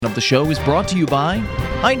Of the show is brought to you by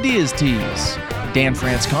Ideas Tees, Dan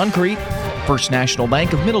France Concrete, First National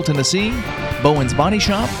Bank of Middle Tennessee, Bowen's Body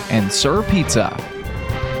Shop, and Sir Pizza.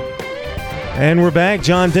 And we're back.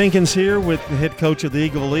 John Dinkins here with the head coach of the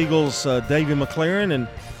Eagles, Davey McLaren. And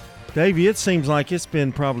Davey, it seems like it's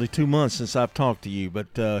been probably 2 months since I've talked to you, but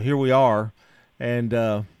here we are, and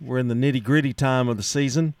we're in the nitty-gritty time of the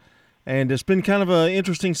season. And it's been kind of an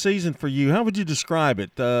interesting season for you. How would you describe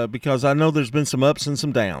it? Because I know there's been some ups and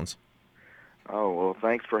some downs. Oh, well,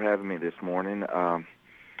 thanks for having me this morning. I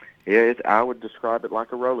would describe it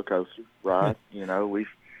like a roller coaster ride. You know, we've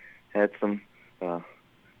had some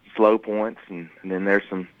slow points, and then there's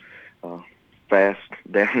some fast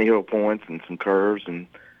downhill points and some curves and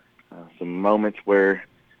some moments where,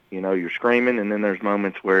 you know, you're screaming, and then there's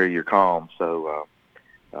moments where you're calm. So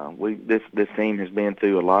this team has been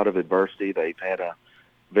through a lot of adversity. They've had a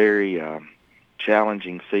very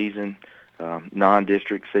challenging season,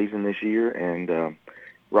 non-district season this year, and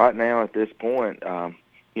right now at this point,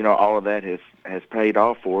 you know, all of that has paid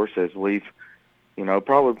off for us as we've, you know,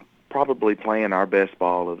 probably playing our best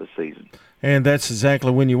ball of the season. And that's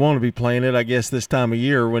exactly when you want to be playing it, I guess, this time of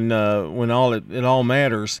year when it all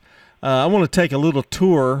matters. I want to take a little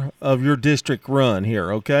tour of your district run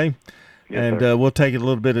here, okay? Yes, and we'll take it a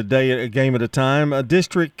little bit a game at a time. A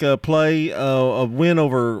district play, a win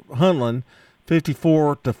over Huntland,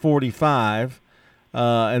 54-45,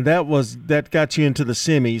 and that got you into the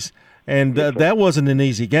semis. And that wasn't an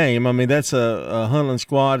easy game. I mean, that's a Huntland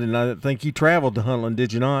squad, and I think you traveled to Huntland,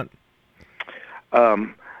 did you not?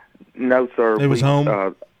 No, sir. It was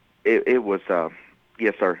home? It was.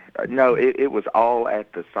 Yes, sir. No, it was all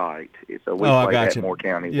at the site. So we played at Moore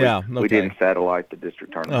County. Yeah, we didn't satellite the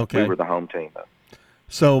district tournament. Okay. We were the home team, though.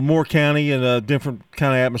 So Moore County and a different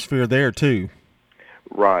kind of atmosphere there, too.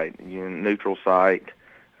 Right. Neutral site.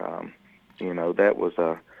 You know, that was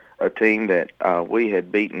a team that we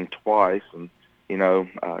had beaten twice. And, you know,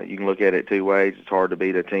 you can look at it two ways. It's hard to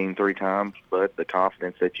beat a team 3 times, but the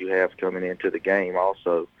confidence that you have coming into the game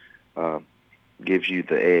also gives you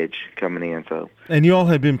the edge coming in. So, and you all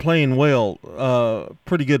have been playing well,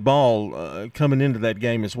 pretty good ball coming into that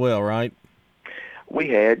game as well, right? We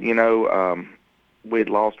had, you know, we had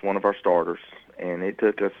lost one of our starters, and it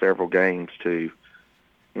took us several games to,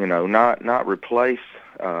 you know, not replace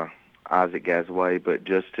Isaac Gazaway, but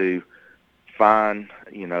just to find,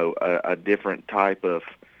 you know, a different type of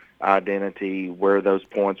identity where those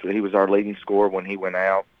points. He was our leading scorer when he went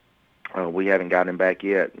out. We haven't got him back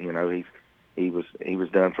yet. You know, he was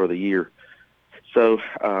done for the year. So,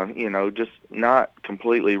 you know, just not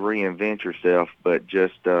completely reinvent yourself, but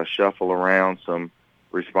just shuffle around some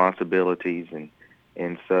responsibilities.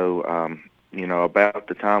 And so, you know, about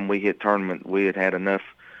the time we hit tournament, we had enough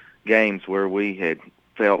games where we had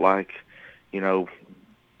felt like, you know,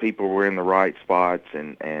 people were in the right spots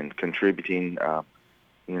and contributing,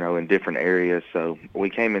 you know, in different areas. So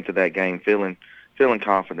we came into that game feeling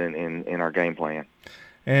confident in our game plan.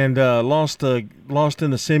 And lost in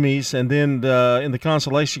the semis, and then in the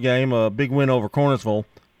consolation game, a big win over Cornersville,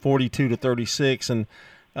 42-36. And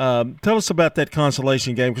tell us about that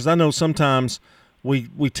consolation game, because I know sometimes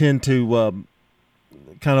we tend to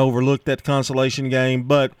kind of overlook that consolation game,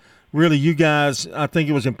 but really you guys, I think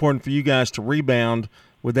it was important for you guys to rebound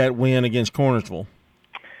with that win against Cornersville.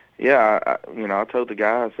 Yeah, you know, I told the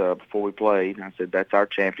guys before we played, I said that's our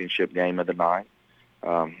championship game of the night.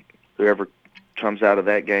 Whoever comes out of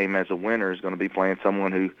that game as a winner is going to be playing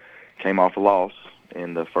someone who came off a loss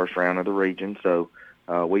in the first round of the region. So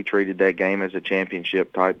we treated that game as a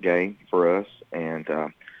championship type game for us. And,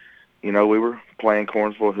 you know, we were playing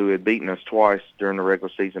Cornersville, who had beaten us twice during the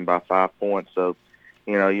regular season by 5 points. So,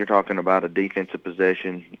 you know, you're talking about a defensive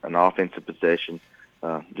possession, an offensive possession,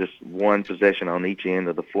 just one possession on each end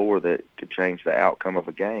of the floor that could change the outcome of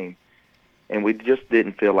a game. And we just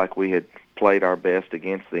didn't feel like we had played our best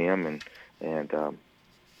against them. And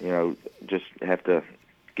you know, just have to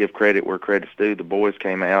give credit where credit's due. The boys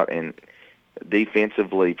came out and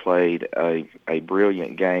defensively played a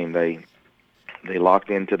brilliant game. They locked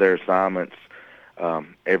into their assignments.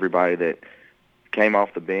 Everybody that came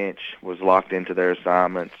off the bench was locked into their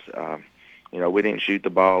assignments. You know, we didn't shoot the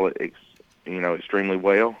ball, extremely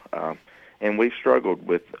well, and we've struggled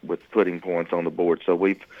with putting points on the board. So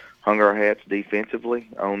we've hung our hats defensively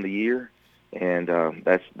on the year, and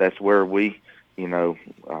that's where we, you know,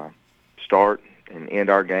 start and end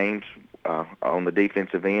our games on the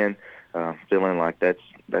defensive end, feeling like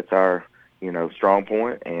that's our, you know, strong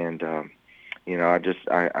point. And you know,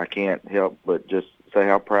 I can't help but just say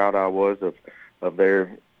how proud I was of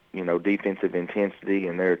their, you know, defensive intensity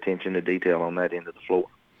and their attention to detail on that end of the floor.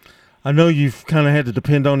 I know you've kind of had to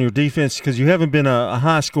depend on your defense because you haven't been a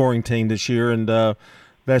high-scoring team this year, and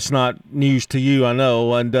that's not news to you, I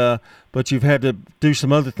know. And but you've had to do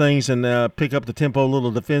some other things and pick up the tempo a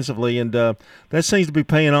little defensively, and that seems to be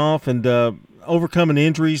paying off. And overcoming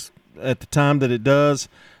injuries at the time that it does,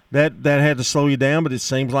 that had to slow you down. But it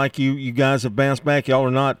seems like you guys have bounced back. Y'all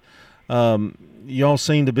are not. Y'all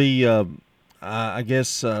seem to be. I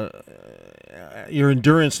guess your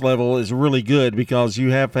endurance level is really good because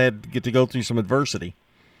you have had to get to go through some adversity.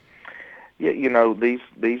 Yeah,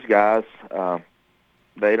 these guys.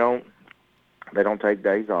 They don't take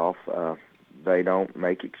days off. They don't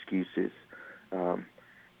make excuses.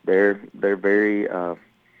 They're very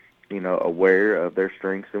aware of their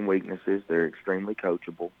strengths and weaknesses. They're extremely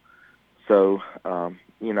coachable. So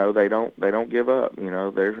they don't give up.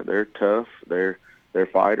 They're tough. They're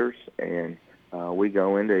fighters, and we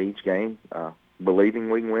go into each game believing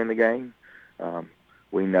we can win the game.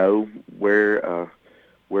 We know where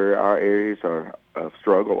our areas of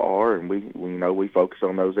struggle are, and we focus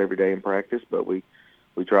on those every day in practice. But we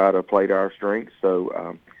try to play to our strengths.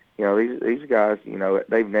 So these guys,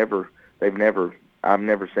 they've never. I've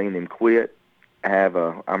never seen them quit.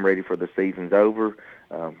 I'm ready for the season's over.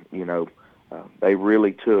 They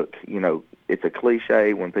really took. It's a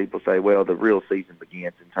cliche when people say, "Well, the real season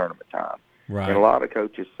begins in tournament time." Right. And a lot of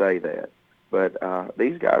coaches say that, but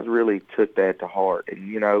these guys really took that to heart.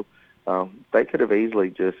 And they could have easily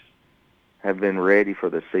just have been ready for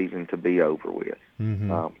the season to be over with,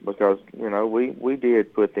 because we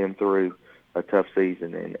did put them through a tough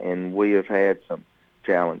season, and we have had some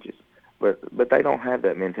challenges, but they don't have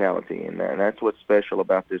that mentality in there, and that's what's special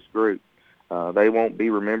about this group. They won't be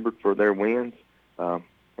remembered for their wins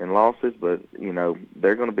and losses, but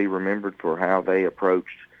they're going to be remembered for how they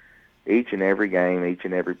approached each and every game, each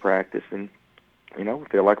and every practice, and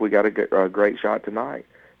feel like we got a great shot tonight.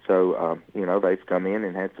 So they've come in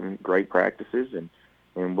and had some great practices, and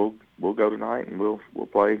we'll go tonight and we'll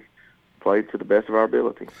play to the best of our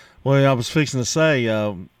ability. Well, I was fixing to say,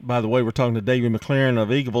 by the way, we're talking to Davey McLaren of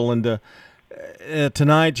Eagleville, and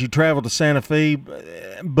tonight you travel to Santa Fe,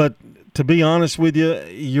 but to be honest with you,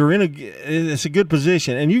 it's a good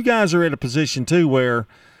position, and you guys are at a position too where,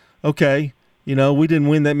 okay, we didn't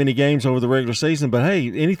win that many games over the regular season, but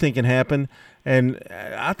hey, anything can happen, and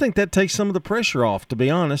I think that takes some of the pressure off, to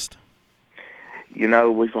be honest.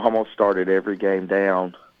 We've almost started every game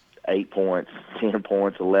down 8 points, 10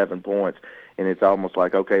 points, 11 points, and it's almost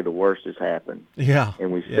like, okay, the worst has happened. Yeah.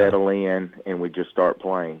 And we settle in, and we just start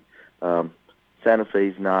playing. Santa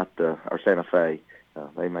Fe's not or Santa Fe.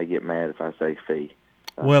 They may get mad if I say Fee.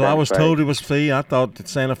 Well, Santa I was Fe, told it was Fee. I thought that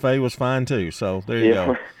Santa Fe was fine too, so there you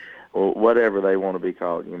go. Well, whatever they want to be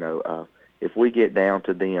called, if we get down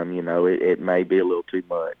to them, it may be a little too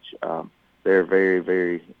much. They're a very,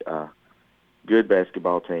 very good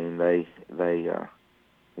basketball team. They very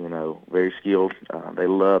skilled. They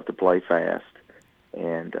love to play fast,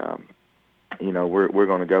 and we're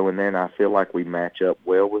going to go in there, and I feel like we match up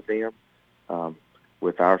well with them,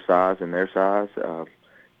 with our size and their size.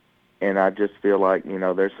 And I just feel like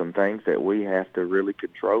there's some things that we have to really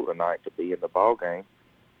control tonight to be in the ball game.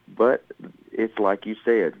 But it's like you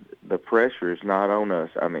said, the pressure is not on us.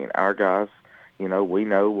 I mean, our guys, we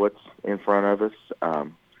know what's in front of us.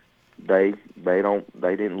 They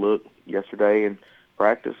didn't look yesterday in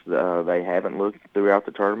practice. They haven't looked throughout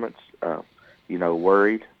the tournaments.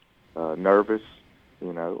 Worried, nervous,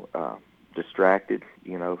 distracted.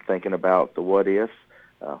 Thinking about the what ifs.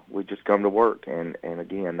 We just come to work, and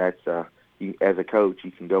again, that's as a coach,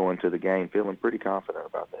 you can go into the game feeling pretty confident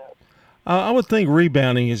about that. I would think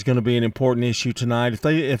rebounding is going to be an important issue tonight.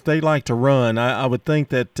 If they like to run, I would think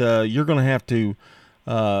that you're going to have to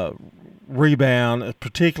rebound,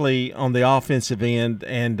 particularly on the offensive end,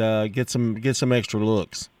 and get some extra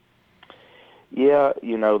looks. Yeah,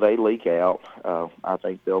 they leak out. I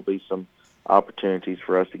think there'll be some opportunities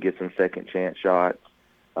for us to get some second chance shots.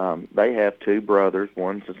 They have two brothers,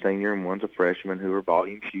 one's a senior and one's a freshman, who are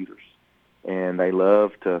volume shooters, and they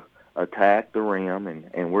love to attack the rim,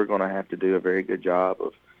 and we're going to have to do a very good job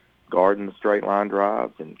of guarding the straight line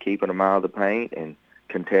drives and keeping them out of the paint and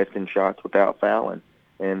contesting shots without fouling.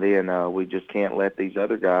 And then we just can't let these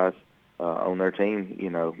other guys on their team,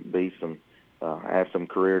 be have some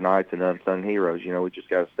career nights and unsung heroes. We just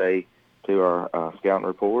got to stay to our scouting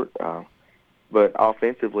report. But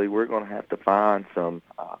offensively, we're going to have to find some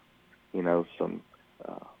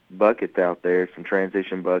buckets out there, some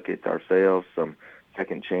transition buckets ourselves, some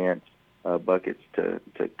second chance buckets to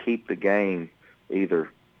keep the game either,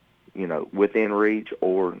 within reach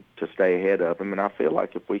or to stay ahead of them. And I feel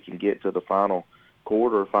like if we can get to the final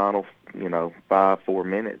quarter, 4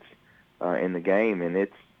 minutes, in the game, and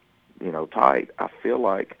it's tight. I feel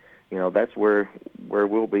like that's where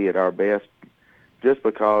we'll be at our best, just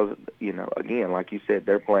because again, like you said,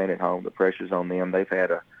 they're playing at home. The pressure's on them. They've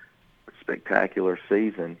had a spectacular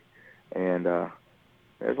season, and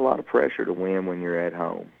there's a lot of pressure to win when you're at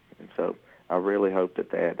home. And so I really hope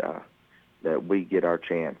that we get our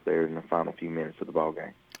chance there in the final few minutes of the ball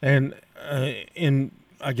game. And in,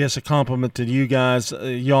 I guess, a compliment to you guys,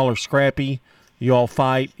 y'all are scrappy. You all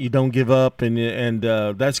fight. You don't give up, and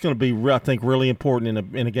that's going to be, I think, really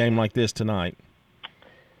important in a game like this tonight.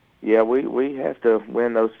 Yeah, we have to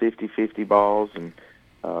win those 50-50 balls, and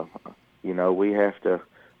we have to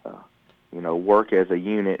work as a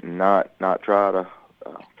unit and not try to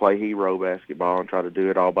play hero basketball and try to do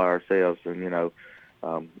it all by ourselves. And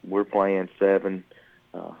we're playing 7,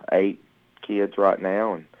 8 kids right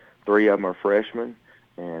now, and 3 of them are freshmen,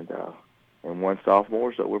 and 1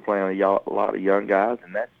 sophomore. So we're playing a lot of young guys,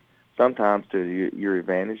 and that's sometimes to your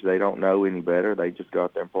advantage. They don't know any better. They just go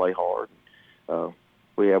out there and play hard.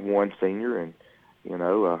 We have 1 senior, and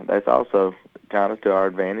that's also kind of to our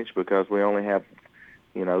advantage because we only have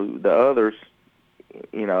the others.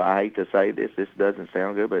 I hate to say this doesn't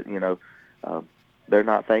sound good, but they're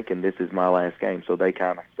not thinking this is my last game, so they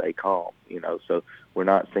kind of stay calm. So we're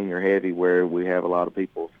not senior heavy where we have a lot of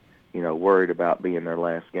people worried about being their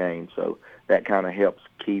last game. So that kind of helps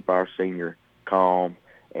keep our senior calm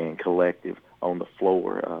and collective on the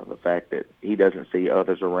floor. The fact that he doesn't see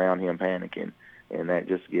others around him panicking, and that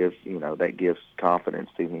just gives confidence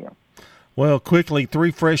to him. Well, quickly,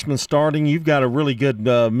 3 freshmen starting. You've got a really good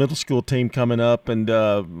middle school team coming up, and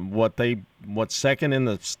second in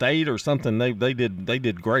the state or something? They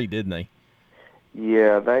did great, didn't they?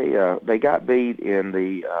 Yeah, they got beat in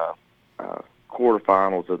the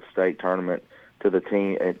quarterfinals of the state tournament to the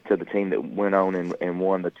team that went on and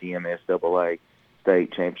won the TMSAA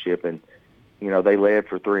state championship, and they led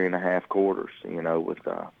for 3.5 quarters. With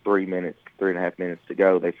 3.5 minutes to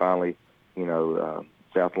go, they finally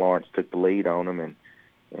South Lawrence took the lead on them,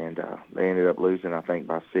 and they ended up losing, I think,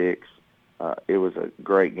 by 6. It was a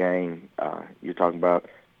great game. You're talking about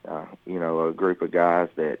a group of guys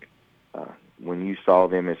that when you saw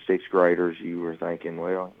them as 6th graders, you were thinking,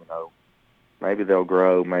 well, maybe they'll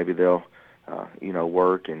grow, maybe they'll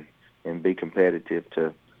work and be competitive.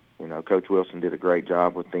 Coach Wilson did a great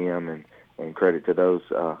job with them, and credit to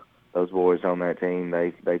those boys on that team.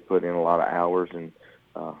 They put in a lot of hours, and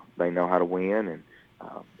they know how to win, and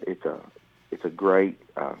it's a great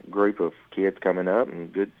group of kids coming up,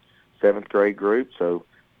 and good 7th grade group. So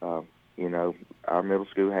our middle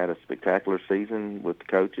school had a spectacular season with the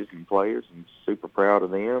coaches and players, and super proud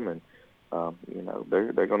of them, and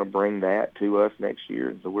they're going to bring that to us next year,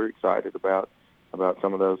 and so we're excited about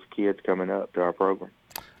some of those kids coming up to our program.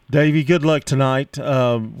 Davey, good luck tonight.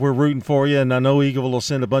 We're rooting for you, and I know Eagleville will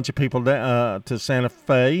send a bunch of people to Santa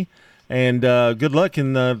Fe, and good luck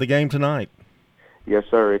in the game tonight. Yes,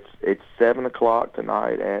 sir. It's 7:00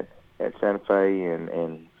 tonight at Santa Fe,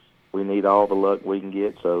 and we need all the luck we can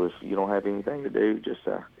get. So if you don't have anything to do, just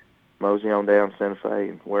mosey on down to Santa Fe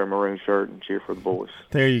and wear a maroon shirt and cheer for the boys.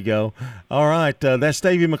 There you go. All right, that's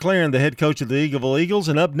Davey McLaren, the head coach of the Eagleville Eagles.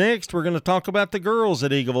 And up next, we're going to talk about the girls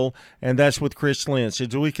at Eagleville, and that's with Chris Lynch.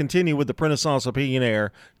 As we continue with the Prentice Allsup Heating &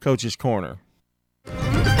 Air Coach's Corner.